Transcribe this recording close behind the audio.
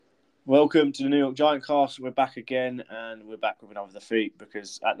Welcome to the New York GiantCast. We're back again, and we're back with another defeat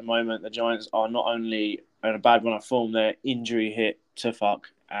because at the moment the Giants are not only in a bad run of form, they're injury hit to fuck.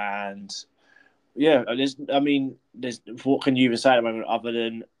 And yeah, there's what can you even say at the moment other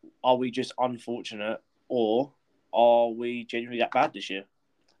than are we just unfortunate or are we genuinely that bad this year?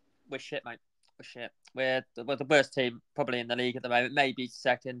 We're shit, mate. We're shit. We're the worst team probably in the league at the moment, maybe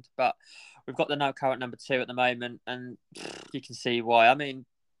second, but we've got the current number 2 at the moment, and you can see why. I mean,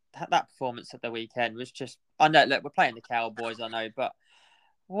 that performance at the weekend was just. I know. Look, we're playing the Cowboys. I know, but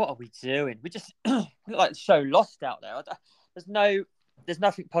what are we doing? We just we look like so lost out there. There's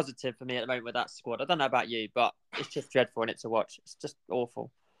nothing positive for me at the moment with that squad. I don't know about you, but it's just dreadful in it to watch. It's just awful.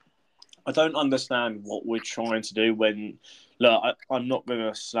 I don't understand what we're trying to do when. Look, I'm not going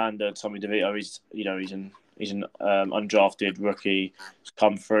to slander Tommy DeVito. He's an undrafted rookie. He's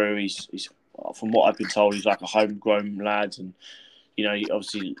come through. He's from what I've been told, he's like a homegrown lad, and he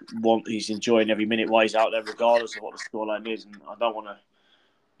obviously he's enjoying every minute while he's out there, regardless of what the scoreline is. And I don't want to,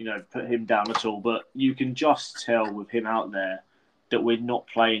 put him down at all. But you can just tell with him out there that we're not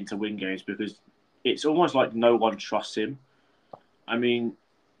playing to win games because it's almost like no one trusts him. I mean,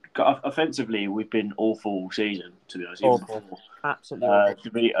 offensively, we've been awful all season, to be honest. Awful. Even before Absolutely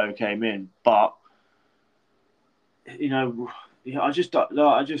awful. DeVito came in, but we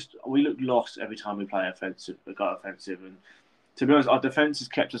look lost every time we play offensive. We got offensive, and to be honest, our defense has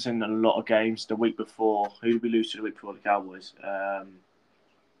kept us in a lot of games. The week before, who did we lose to the week before? The Cowboys.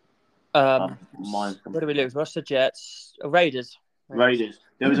 What did we lose? What's the Jets? Raiders. Raiders.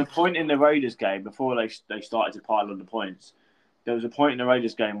 There was a point in the Raiders game before they started to pile on the points. There was a point in the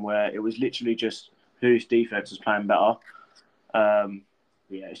Raiders game where it was literally just whose defense was playing better.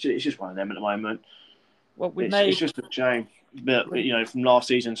 It's just one of them at the moment. Well, it's just a shame that from last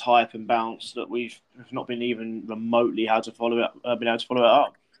season's hype and bounce that we've not been even remotely been able to follow it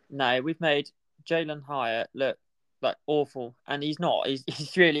up. No, we've made Jalen Hyatt look like awful, and he's not.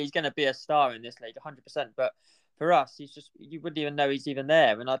 He's going to be a star in this league, 100%. But for us, you wouldn't even know he's even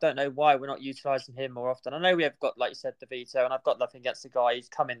there, and I don't know why we're not utilising him more often. I know we have got, like you said, DeVito, and I've got nothing against the guy. He's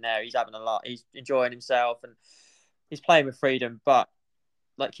come in there, he's having a lot, he's enjoying himself, and he's playing with freedom, but.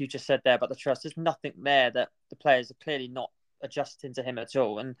 Like you just said there about the trust, there's nothing there that the players are clearly not adjusting to him at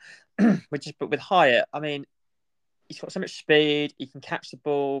all. And but with Hyatt, I mean, he's got so much speed, he can catch the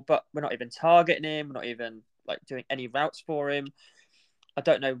ball, but we're not even targeting him. We're not even doing any routes for him. I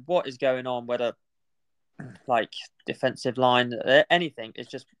don't know what is going on, whether defensive line, anything.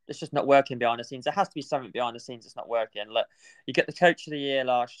 It's just not working behind the scenes. There has to be something behind the scenes that's not working. Look, you get the coach of the year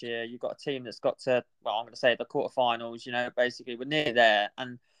last year. You've got a team that's got to, I'm going to say the quarterfinals. Basically we're near there,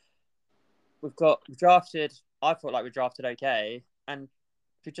 and we've drafted. I thought we drafted okay, and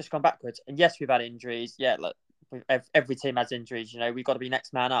we've just gone backwards. And yes, we've had injuries. Yeah, look, every team has injuries. We've got to be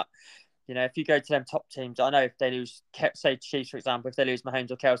next man up. If you go to them top teams, I know if they lose, say Chiefs, for example, if they lose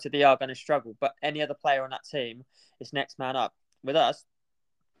Mahomes or Kelsey, they are going to struggle. But any other player on that team is next man up. With us,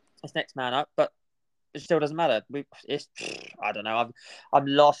 it's next man up, but it still doesn't matter. I don't know. I'm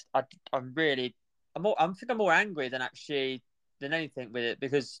lost. I think I'm more angry than anything with it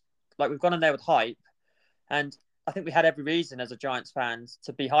because we've gone in there with hype, and I think we had every reason as a Giants fans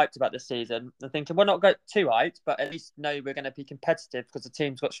to be hyped about this season and thinking we're not too hyped, but at least know we're going to be competitive because the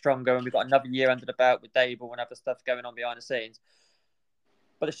team's got stronger and we've got another year under the belt with Dable and other stuff going on behind the scenes.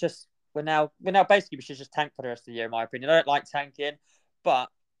 But it's just we're now basically we should just tank for the rest of the year, in my opinion. I don't like tanking, but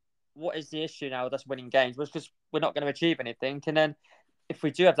what is the issue now with us winning games? Was because we're not going to achieve anything, and then if we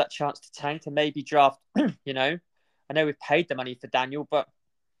do have that chance to tank and maybe draft, I know we've paid the money for Daniel, but.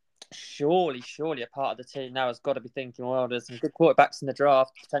 Surely a part of the team now has got to be thinking, well, there's some good quarterbacks in the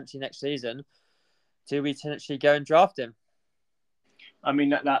draft potentially next season. Do we potentially go and draft him? I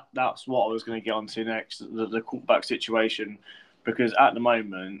mean, that's what I was going to get onto next, the quarterback situation, because at the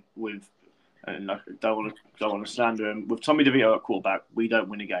moment, and I don't want to slander him, with Tommy DeVito at quarterback, we don't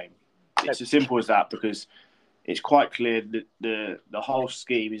win a game. It's as simple as that because it's quite clear that the whole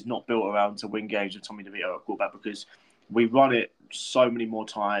scheme is not built around to win games with Tommy DeVito at quarterback because we run it so many more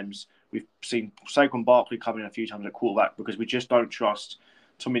times. We've seen Saquon Barkley come in a few times at quarterback because we just don't trust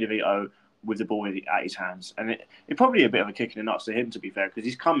Tommy DeVito with the ball at his hands. And it probably a bit of a kick in the nuts to him, to be fair, because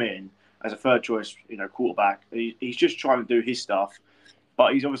he's come in as a third choice, quarterback. He's just trying to do his stuff,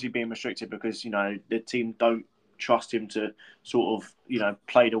 but he's obviously being restricted because, the team don't trust him to sort of,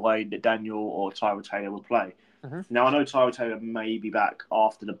 play the way that Daniel or Tyrod Taylor would play. Mm-hmm. Now, I know Tyrod Taylor may be back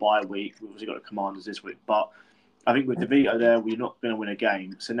after the bye week. We've obviously got the Commanders this week, but I think with DeVito there, we're not going to win a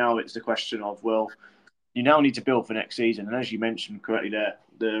game. So now it's the question of, well, you now need to build for next season. And as you mentioned correctly there,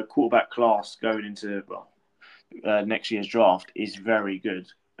 the quarterback class going into next year's draft is very good.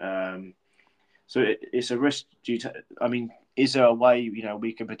 So it's a risk. I mean, is there a way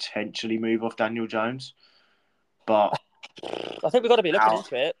we can potentially move off Daniel Jones? But I think we've got to be looking how?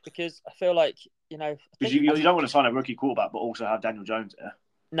 into it because I feel like Because you don't want to sign a rookie quarterback, but also have Daniel Jones there.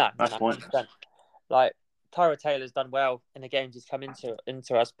 no, That's pointless. 100%. Like Tyra Taylor's done well in the games he's come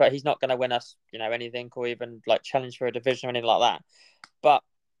into us, but he's not going to win us, anything or even like challenge for a division or anything like that. But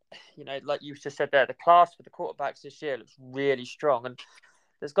like you just said there, the class for the quarterbacks this year looks really strong, and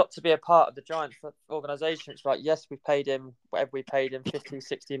there's got to be a part of the Giants organisation. It's like, yes, we've paid him whatever we paid him, 50,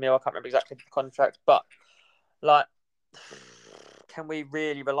 60 mil. I can't remember exactly the contract, but like, can we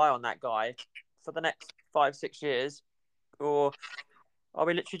really rely on that guy for the next 5-6 years, or are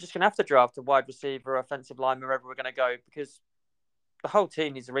we literally just going to have to draft a wide receiver or offensive line wherever we're going to go? Because the whole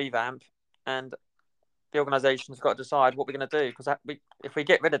team needs a revamp, and the organisation's got to decide what we're going to do. Because if we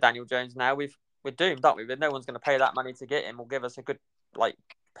get rid of Daniel Jones now, we're doomed, aren't we? No one's going to pay that money to get him or give us a good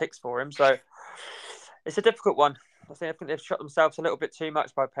picks for him. So it's a difficult one. I think they've shot themselves a little bit too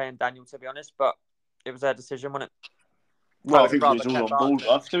much by paying Daniel, to be honest. But it was their decision, wasn't it? Well, I think we was all on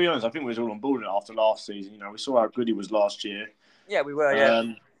board. To be honest, I think we was all on board after last season. We saw how good he was last year. Yeah, we were.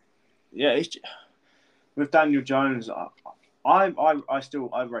 Yeah. It's, with Daniel Jones, I still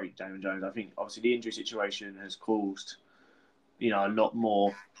rate Daniel Jones. I think obviously the injury situation has caused a lot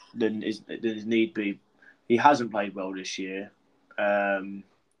more than his need be. He hasn't played well this year, and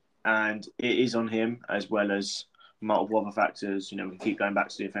it is on him as well as multiple other factors. We can keep going back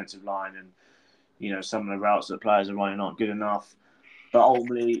to the offensive line and some of the routes that players are running aren't good enough. But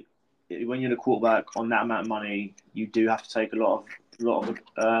ultimately, when you're the quarterback on that amount of money, you do have to take a lot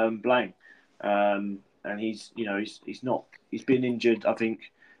of blame. And he's been injured. I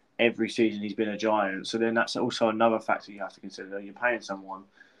think every season he's been a Giant. So then that's also another factor you have to consider. You're paying someone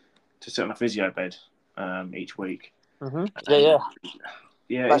to sit on a physio bed each week. Mm-hmm.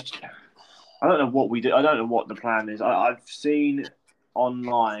 Yeah. I don't know what we do. I don't know what the plan is. I've seen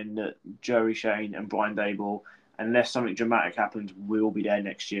online that Jerry Shane and Brian Dable, unless something dramatic happens, will be there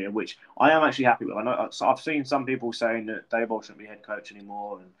next year, which I am actually happy with. I've seen some people saying that Dable shouldn't be head coach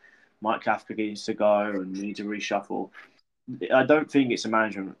anymore and Mike Kafka needs to go and we need to reshuffle. I don't think it's a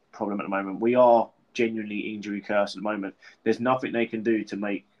management problem at the moment. We are genuinely injury cursed at the moment. There's nothing they can do to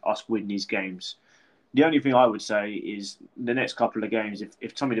make us win these games. The only thing I would say is the next couple of games,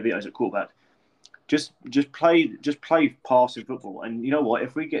 if Tommy DeVito's at quarterback, just play passing football. And you know what?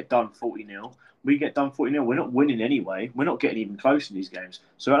 If we get done 40-0, we get done 40-0. We're not winning anyway. We're not getting even close in these games.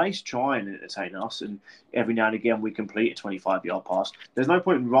 So at least try and entertain us. And every now and again, we complete a 25-yard pass. There's no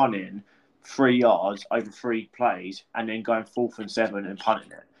point in running 3 yards over 3 plays and then going 4th and 7 and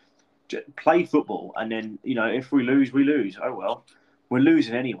punting it. Just play football. And then, if we lose, we lose. Oh, well. We're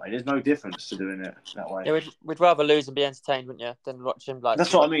losing anyway. There's no difference to doing it that way. Yeah, we'd rather lose and be entertained, wouldn't you, than watch him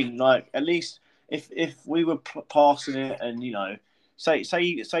That's what I mean. At least if we were passing it and say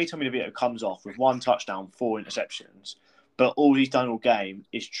Tommy DeVito comes off with 1 touchdown, 4 interceptions, but all he's done all game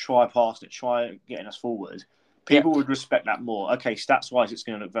is try passing it, try getting us forward, people would respect that more. Okay, stats wise, it's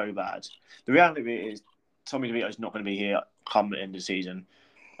going to look very bad. The reality of it is Tommy DeVito is not going to be here come the end of the season.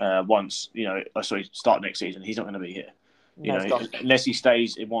 Start next season, he's not going to be here. Unless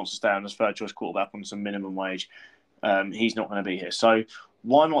he wants to stay on as third choice quarterback on some minimum wage, he's not going to be here. So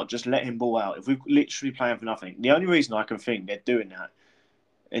why not just let him ball out? If we're literally playing for nothing, the only reason I can think they're doing that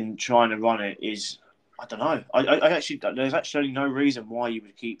and trying to run it is, I don't know. There's actually no reason why you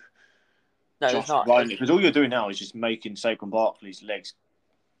would keep just running it, because all you're doing now is just making Saquon Barkley's legs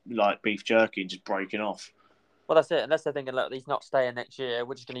like beef jerky and just breaking off. Well, that's it. Unless they're thinking, look, he's not staying next year.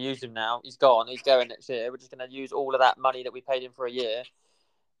 We're just going to use him now. He's gone. He's going next year. We're just going to use all of that money that we paid him for a year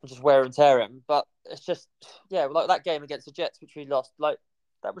and just wear and tear him. But it's just, like that game against the Jets, which we lost,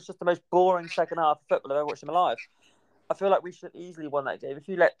 that was just the most boring second half of football I've ever watched in my life. I feel like we should have easily won that game. If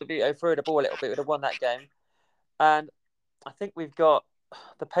you let DeVito throw the ball a little bit, we'd have won that game. And I think we've got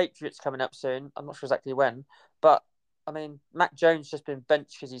the Patriots coming up soon. I'm not sure exactly when. But, I mean, Mac Jones just been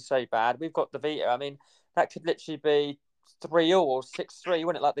benched because he's so bad. We've got DeVito. I mean, that could literally be 3-0 or 6-3,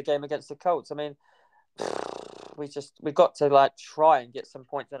 wouldn't it? Like the game against the Colts. I mean, we've got to try and get some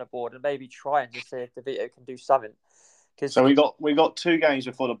points on the board and maybe try and just see if DeVito can do something. So we got 2 games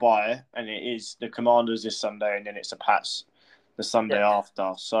before the bye, and it is the Commanders this Sunday, and then it's the Pats the Sunday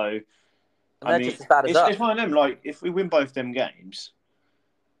after. So I mean, just as bad as it's one of them. If we win both them games,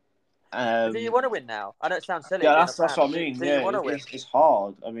 do you want to win now? I know it sounds silly. Yeah, that's what I mean. Do you want to win? It's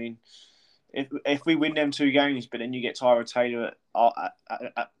hard. I mean, if we win them 2 games, but then you get Tyra Taylor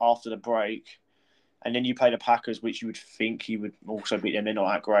after the break, and then you play the Packers, which you would think he would also beat them. They're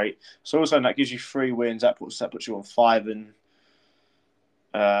not that great. So also that gives you 3 wins. That puts you on 5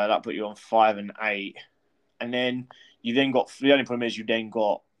 That put you on 5-8, and then you then got the only problem is you then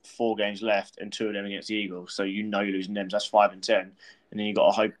got 4 games left and 2 of them against the Eagles, so you know you're losing them. So that's 5-10, and then you got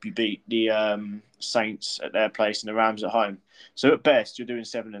to hope you beat the Saints at their place and the Rams at home. So at best, you're doing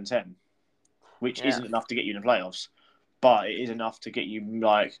 7-10, which Yeah. isn't enough to get you in the playoffs, but it is enough to get you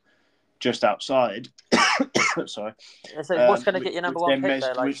like just outside. Sorry, So what's going to get your number one pick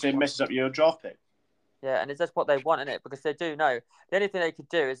though? which then messes up your draft pick. Yeah, and is this what they want in it? Because they do know the only thing they could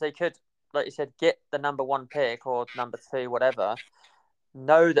do is they could, like you said, get the number one pick or number two, whatever.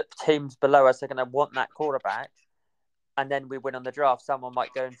 Know that teams below us are going to want that quarterback, and then we win on the draft. Someone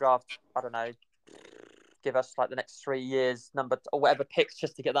might go and draft, I don't know, give us like the next 3 years number or whatever picks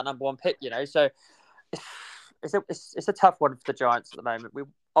just to get that number one pick. So it's a tough one for the Giants at the moment. We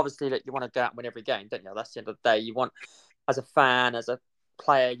obviously you want to go out and win every game, don't you? That's the end of the day. You want, as a fan, as a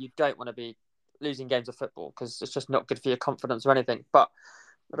player, you don't want to be losing games of football because it's just not good for your confidence or anything. But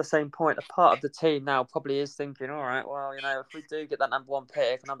at the same point, a part of the team now probably is thinking, all right, well, if we do get that number one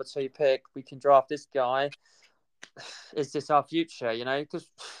pick, number two pick, we can draft this guy. Is this our future? Because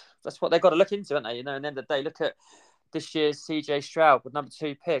that's what they've got to look into, haven't they? And at the end of the day, look at this year's CJ Stroud with number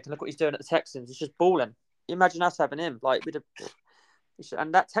two pick, and look what he's doing at the Texans. He's just balling. Imagine us having him.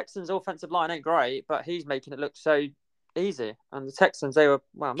 And that Texans offensive line ain't great, but he's making it look so easy. And the Texans, they were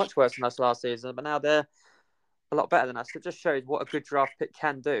much worse than us last season, but now they're a lot better than us. It just shows what a good draft pick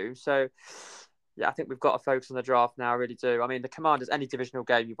can do. So, yeah, I think we've got to focus on the draft now. I really do. I mean, the Commanders, any divisional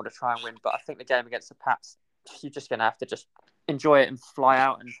game you want to try and win, but I think the game against the Pats, you're just going to have to just enjoy it and fly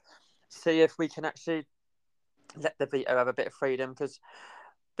out and see if we can actually let the veto have a bit of freedom, because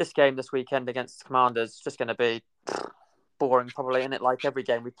this game this weekend against the Commanders is just going to be boring, probably, isn't it? Like every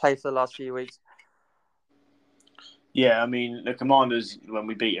game we played for the last few weeks. Yeah, I mean, the Commanders, when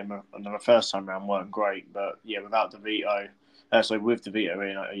we beat them on the first time round, weren't great. But, yeah, without the veto, with the veto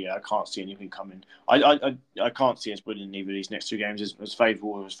in, I can't see anything coming. I can't see us winning either of these next 2 games as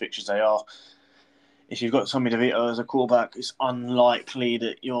favourable as fixtures they are. If you've got Tommy DeVito as a quarterback, it's unlikely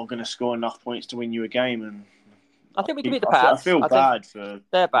that you're going to score enough points to win you a game. And I think we can beat the Pats. I feel bad for...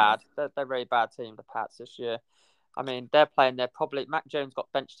 They're bad. They're a very bad team, the Pats, this year. I mean, they're probably... Mac Jones got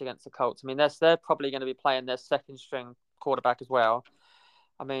benched against the Colts. I mean, they're probably going to be playing their second-string quarterback as well.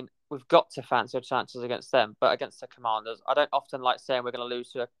 I mean, we've got to fancy our chances against them, but against the Commanders, I don't often like saying we're going to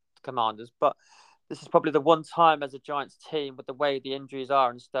lose to the Commanders, but this is probably the one time as a Giants team, with the way the injuries are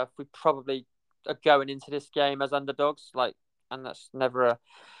and stuff, we probably are going into this game as underdogs. And that's never a...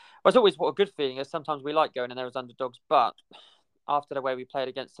 Well, it's always what a good feeling is. Sometimes we like going in there as underdogs, but after the way we played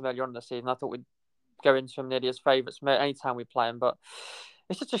against them earlier on in the season, I thought we'd go into them nearly as favourites anytime we play them. But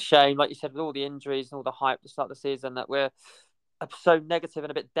it's just a shame, like you said, with all the injuries and all the hype to start the season, that we're so negative and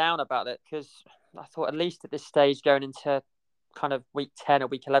a bit down about it, because I thought at least at this stage, going into kind of week 10 or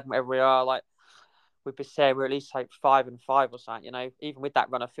week 11, whatever we are, we'd be saying we're at least 5-5 or something, even with that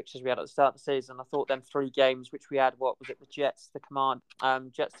run of fixtures we had at the start of the season. I thought them 3 games, which we had, what was it, the Jets,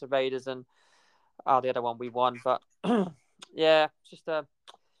 Jets, the Raiders, and the other one we won. But yeah, it's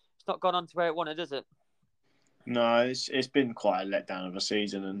not gone on to where it wanted, is it? No, it's been quite a letdown of a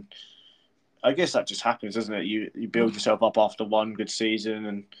season, and I guess that just happens, doesn't it? You build yourself up after one good season,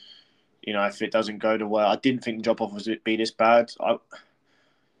 and if it doesn't go the way, I didn't think the drop off was be this bad.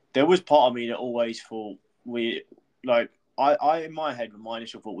 There was part of me that always thought I in my head, my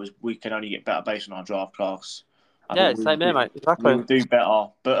initial thought was we can only get better based on our draft class. Same here, mate. Exactly. We would do better,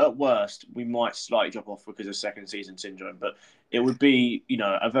 but at worst, we might slightly drop off because of second season syndrome. But it would be,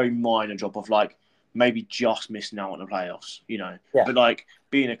 a very minor drop off, like maybe just missing out on the playoffs, Yeah. But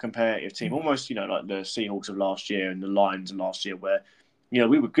being a competitive team, almost, like the Seahawks of last year and the Lions of last year, where,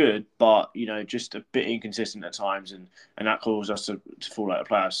 we were good, but, just a bit inconsistent at times, and that caused us to fall out of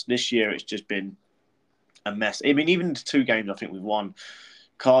the playoffs. This year, it's just been a mess. I mean, even the 2 games I think we've won,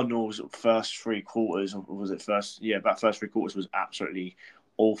 Cardinals first 3 quarters, or was it first? Yeah, about first 3 quarters was absolutely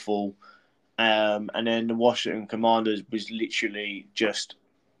awful. And then the Washington Commanders was literally just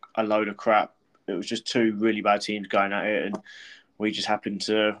a load of crap. It was just 2 really bad teams going at it, and we just happened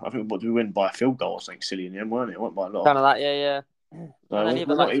to, I think, we win by a field goal or something silly in the end, weren't it? It went by a lot. Kind of that, yeah.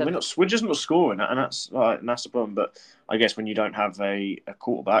 So we're just not scoring, and that's the problem. But I guess when you don't have a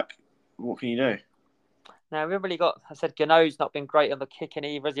quarterback, what can you do? Now, we haven't really got... I said Gano's not been great on the kicking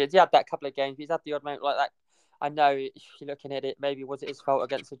either. He had that couple of games. He's had the odd moment like that. I know if you're looking at it, maybe was it his fault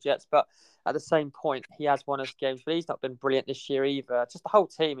against the Jets, but at the same point, he has won us games, but he's not been brilliant this year either. Just the whole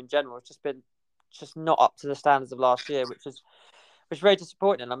team in general has just been not up to the standards of last year, which is very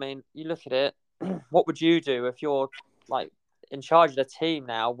disappointing. I mean, you look at it, what would you do if you're in charge of the team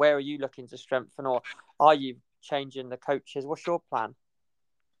now? Where are you looking to strengthen, or are you changing the coaches? What's your plan?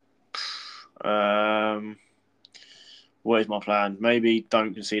 Um, what is my plan? Maybe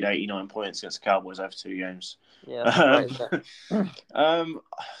don't concede 89 points against the Cowboys over 2 games. Yeah, that's not great, Um, is it?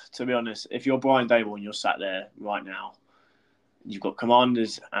 to be honest, if you're Brian Dable and you're sat there right now, you've got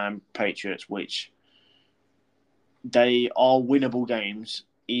Commanders and Patriots, which they are winnable games,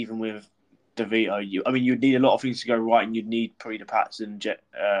 even with DeVito. You'd need a lot of things to go right, and you'd need probably the Pats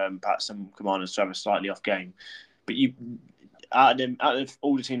and Commanders to have a slightly off game. But out of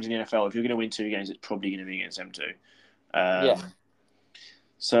all the teams in the NFL, if you're going to win 2 games, it's probably going to be against them too. Yeah.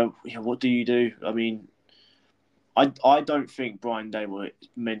 So what do you do? I don't think Brian Dayball's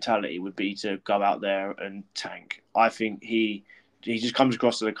mentality would be to go out there and tank. I think he just comes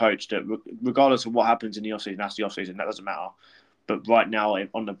across as a coach that regardless of what happens in the offseason, that's the offseason, that doesn't matter. But right now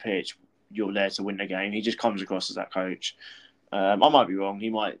on the pitch, you're there to win the game. He just comes across as that coach. I might be wrong. He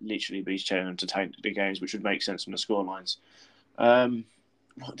might literally be telling them to tank the games, which would make sense from the scorelines.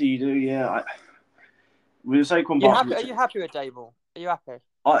 What do you do? With Saquon Barkley, Are you happy with Dable? Are you happy?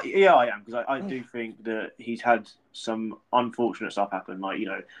 yeah, I am because I do think that he's had some unfortunate stuff happen. Like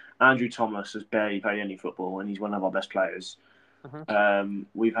Andrew Thomas has barely played any football, and he's one of our best players.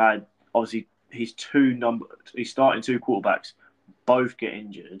 We've had obviously he's starting 2 quarterbacks, both get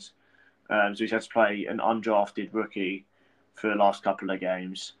injured, so he's had to play an undrafted rookie for the last couple of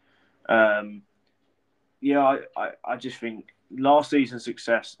games. I just think last season's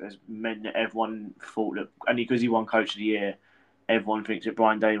success has meant that everyone thought that, and because he won Coach of the Year, everyone thinks that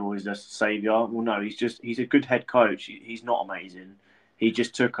Brian Dable is the saviour. Well, no, he's a good head coach. He's not amazing. He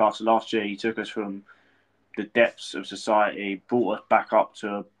just took us last year. He took us from the depths of society, brought us back up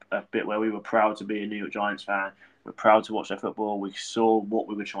to a bit where we were proud to be a New York Giants fan. We're proud to watch their football. We saw what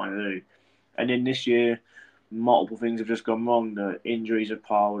we were trying to do, and then this year, multiple things have just gone wrong. The injuries have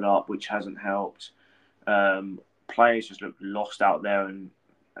piled up, which hasn't helped. Players just look lost out there, and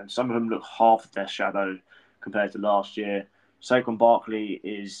some of them look half their shadow compared to last year. Saquon Barkley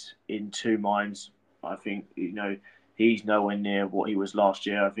is in 2 minds. I think he's nowhere near what he was last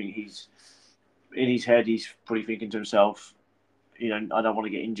year. I think he's in his head. He's probably thinking to himself, I don't want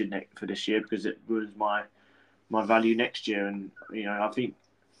to get injured for this year because it ruins my value next year. And I think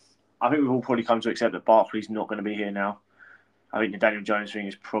we've all probably come to accept that Barkley's not going to be here now. I think the Daniel Jones thing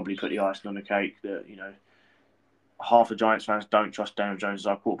has probably put the icing on the cake that half the Giants fans don't trust Daniel Jones as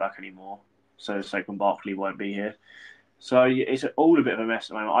our quarterback anymore. So Saquon Barkley won't be here. So it's all a bit of a mess at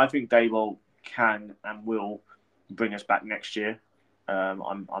the moment. I think Daboll can and will bring us back next year.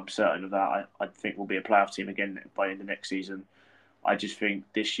 I'm certain of that. I think we'll be a playoff team again by the end of next season. I just think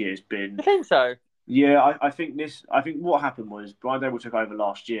this year's been. I think so. Yeah, I think what happened was Brian Daboll took over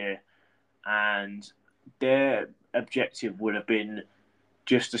last year, and their objective would have been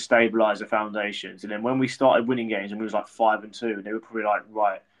just to stabilise the foundations. And then when we started winning games and we was like 5-2, they were probably like,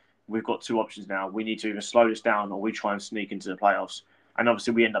 right, we've got 2 options now. We need to either slow this down or we try and sneak into the playoffs. And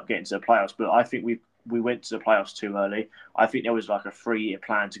obviously we end up getting to the playoffs. But I think we went to the playoffs too early. I think there was like a 3-year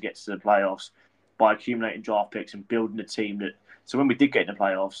plan to get to the playoffs by accumulating draft picks and building a team that. So when we did get in the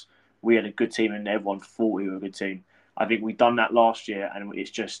playoffs, we had a good team and everyone thought we were a good team. I think we've done that last year and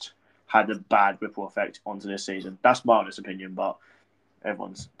it's just had a bad ripple effect onto this season. That's my honest opinion, but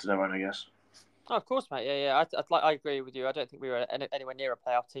everyone's to their own, I guess. Oh, of course, mate. Yeah. I agree with you. I don't think we were anywhere near a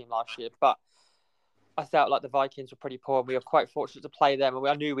playoff team last year, but I felt like the Vikings were pretty poor, and we were quite fortunate to play them, and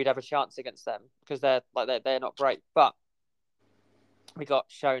I knew we'd have a chance against them because they're not great. But we got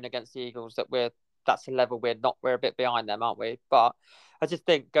shown against the Eagles that that's a level we're a bit behind them, aren't we? But I just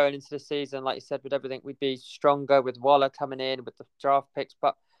think going into the season, like you said, with everything, we'd be stronger with Waller coming in with the draft picks,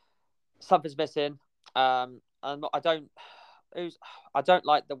 but something's missing. I don't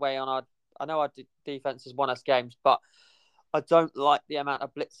like the way I know our defense has won us games, but I don't like the amount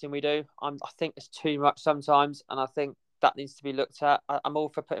of blitzing we do. I think it's too much sometimes, and I think that needs to be looked at. I'm all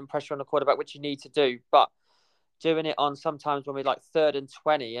for putting pressure on the quarterback, which you need to do, but doing it on sometimes when we're like 3rd and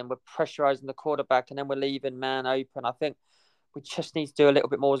 20 and we're pressurizing the quarterback and then we're leaving man open, I think we just need to do a little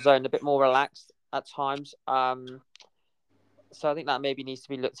bit more zone, a bit more relaxed at times. So I think that maybe needs to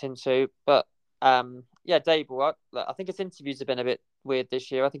be looked into. But Dable, I think his interviews have been a bit weird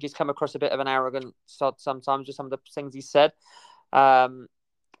this year. I think he's come across a bit of an arrogant sod sometimes with some of the things he said,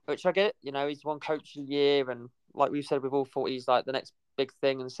 which I get. He's won Coach of the Year, and like we've said, we've all thought he's like the next big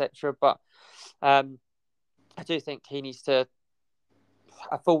thing, etc. But I do think he needs to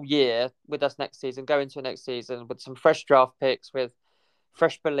a full year with us next season, go into next season with some fresh draft picks, with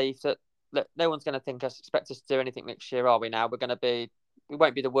fresh belief that look, no one's going to expect us to do anything next year, are we? Now we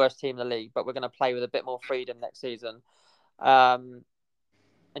won't be the worst team in the league, but we're going to play with a bit more freedom next season, and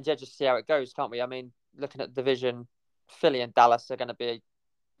just see how it goes, can't we? I mean, looking at the division, Philly and Dallas are going to be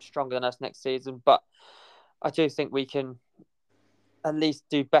stronger than us next season. But I do think we can at least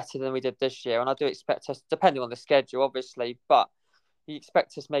do better than we did this year. And I do expect us, depending on the schedule, obviously, but you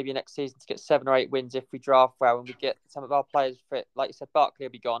expect us maybe next season to get 7 or 8 wins if we draft well and we get some of our players fit. Like you said, Barkley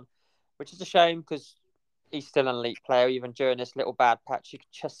will be gone, which is a shame because he's still an elite player. Even during this little bad patch, you can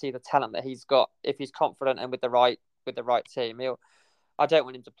just see the talent that he's got. If he's confident and with the right team, I don't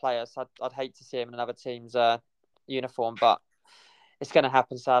want him to play us. I'd hate to see him in another team's uniform, but it's going to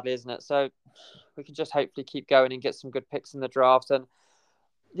happen, sadly, isn't it? So we can just hopefully keep going and get some good picks in the draft and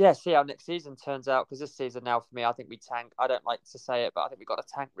see how next season turns out. Because this season now, for me, I think we tank. I don't like to say it, but I think we got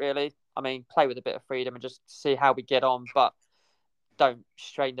to tank, really. I mean, play with a bit of freedom and just see how we get on, but don't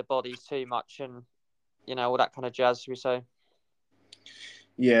strain the bodies too much and, all that kind of jazz, should we say.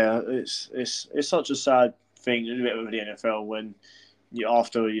 Yeah, it's such a sad thing with the NFL when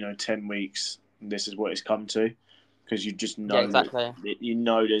after 10 weeks, this is what it's come to, because you just know exactly.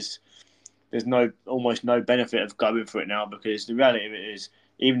 there's almost no benefit of going for it now, because the reality of it is,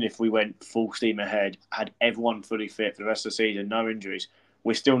 even if we went full steam ahead, had everyone fully fit for the rest of the season, no injuries,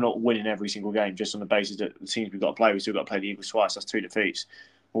 we're still not winning every single game just on the basis that the teams we've got to play, we've still got to play the Eagles twice. That's 2 defeats.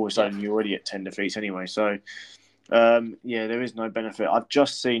 All of a sudden, you're already at 10 defeats anyway. So, there is no benefit. I've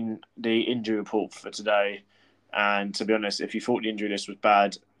just seen the injury report for today, and to be honest, if you thought the injury list was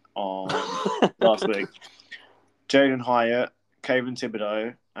bad on last week, Jalen Hyatt, Kayvon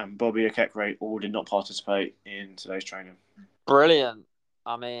Thibodeau, and Bobby Okekere all did not participate in today's training. Brilliant.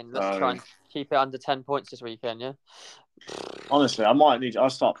 I mean, let's try and keep it under 10 points this weekend, yeah? Honestly, I'll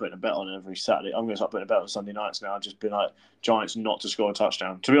start putting a bet on every Saturday. I'm going to start putting a bet on Sunday nights now. I'll just be like, Giants not to score a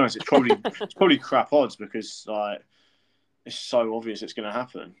touchdown. To be honest, it's probably crap odds, because it's so obvious it's going to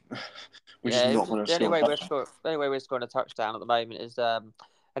happen. We're just not going to score a touchdown. The only way we're scoring a touchdown at the moment is an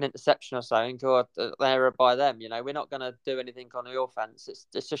interception or something, or an error by them. We're not going to do anything on the offense.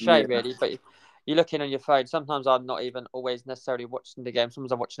 It's a shame, really. But you're looking on your phone. Sometimes I'm not even always necessarily watching the game.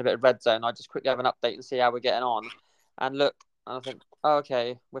 Sometimes I'm watching a bit of Red Zone. I just quickly have an update and see how we're getting on. And look, and I think,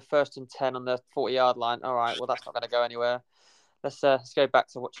 okay, we're 1st and 10 on the 40-yard line. All right, well, that's not going to go anywhere. Let's go back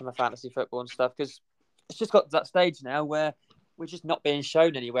to watching my fantasy football and stuff, because it's just got to that stage now where we're just not being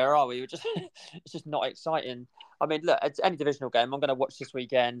shown anywhere, are we? It's just not exciting. I mean, look, it's any divisional game I'm going to watch this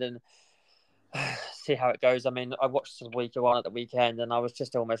weekend and see how it goes. I mean, I watched the week one at the weekend and I was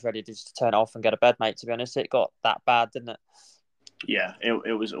just almost ready to just turn it off and go to bed, mate, to be honest. It got that bad, didn't it? Yeah,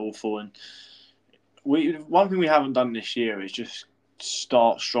 it was awful. And one thing we haven't done this year is just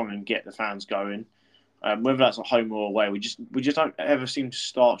start strong and get the fans going. Whether that's at home or away, we just don't ever seem to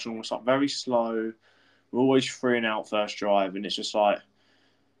start strong. We start very slow. We're always 3 and out first drive, and it's just like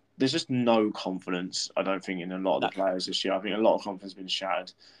there's just no confidence, I don't think, in a lot of the players this year. I think a lot of confidence has been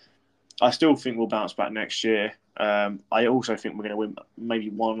shattered. I still think we'll bounce back next year. I also think we're going to win maybe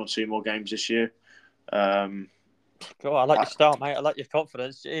 1 or 2 more games this year. Cool. I like your start, mate. I like your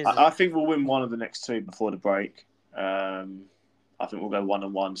confidence. I think we'll win 1 of the next 2 before the break. I think we'll go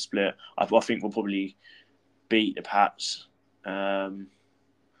 1-1 split. I think we'll probably beat the Pats. And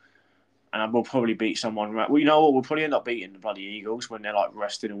we'll probably beat someone. Well, you know what? We'll probably end up beating the bloody Eagles when they're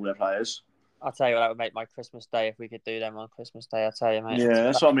resting all their players. I'll tell you what, that would make my Christmas day if we could do them on Christmas Day. I'll tell you, mate. Yeah,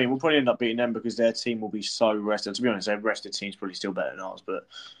 that's what I mean. We'll probably end up beating them because their team will be so rested. To be honest, their rested team's probably still better than ours, but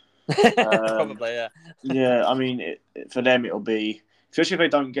probably, yeah. Yeah, I mean, for them it'll be, especially if they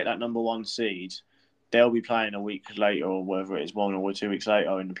don't get that number 1 seed, they'll be playing a week later or whatever it is, 1 or 2 weeks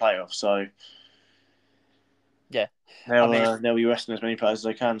later in the playoffs. So yeah, they'll be resting as many players as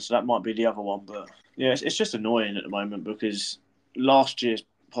they can. So that might be the other one, but yeah, it's just annoying at the moment because last year's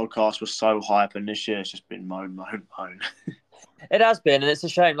podcast was so hype, and this year it's just been moan. It has been, and it's a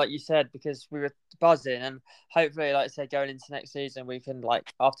shame, like you said, because we were buzzing, and hopefully, like I said, going into next season, we can,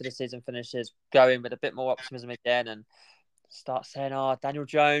 after the season finishes, go in with a bit more optimism again and start saying, Daniel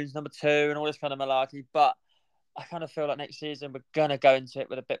Jones, number 2, and all this kind of malarkey. But I kind of feel like next season we're going to go into it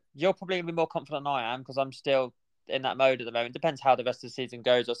with a bit... You're probably going to be more confident than I am, because I'm still in that mode at the moment. Depends how the rest of the season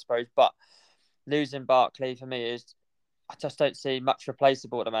goes, I suppose. But losing Barkley, for me, is... I just don't see much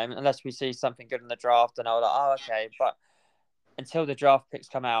replaceable at the moment, unless we see something good in the draft, and I'm like, okay, but... Until the draft picks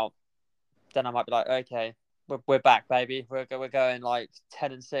come out, then I might be like, okay, we're back, baby. We're going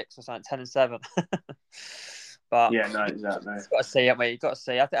 10-6 or something, 10-7. But yeah, no, exactly. Got to see, haven't we? Got to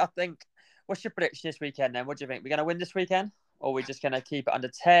see. I think. What's your prediction this weekend? Then, what do you think? We're going to win this weekend, or are we just going to keep it under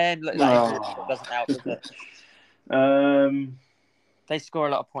 10? Look, that doesn't help, does it? They score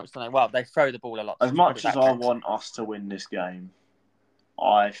a lot of points, don't they? Well, they throw the ball a lot. As much as I want us to win this game,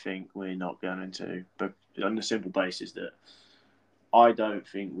 I think we're not going to, but on the simple basis that I don't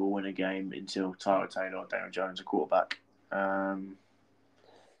think we'll win a game until Tyler Taylor or Daniel Jones are quarterback.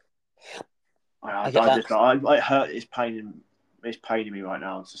 I I get that. just I hurt. It's paining me right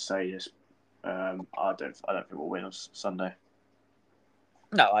now to say this. I don't think we'll win on Sunday.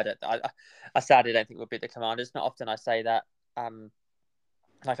 No, I don't. I sadly don't think we'll beat the Commanders. Not often I say that.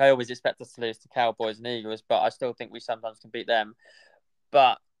 Like I always expect us to lose to Cowboys and Eagles, but I still think we sometimes can beat them.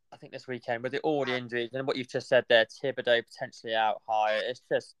 But I think this weekend, with all the injuries and what you've just said there, Thibodeau potentially out high,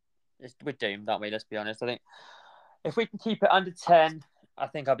 we're doomed, aren't we? Let's be honest. I think if we can keep it under 10, I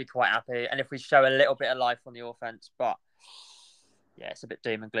think I'll be quite happy. And if we show a little bit of life on the offense, but yeah, it's a bit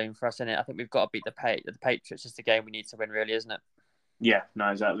doom and gloom for us, isn't it? I think we've got to beat the Patriots. It's the game we need to win, really, isn't it? Yeah, no,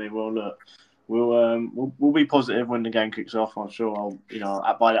 exactly. Well, look, we'll be positive when the game kicks off. I'm sure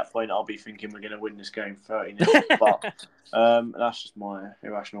by that point I'll be thinking we're going to win this game 30-0. But that's just my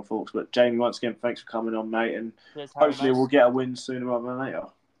irrational thoughts. But Jamie, once again, thanks for coming on, mate, and Cheers, Harry, hopefully mate. we'll get a win sooner rather than later.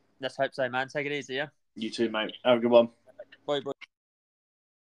 Let's hope so, man. Take it easy, yeah? You too, mate. Have a good one. Bye, bye.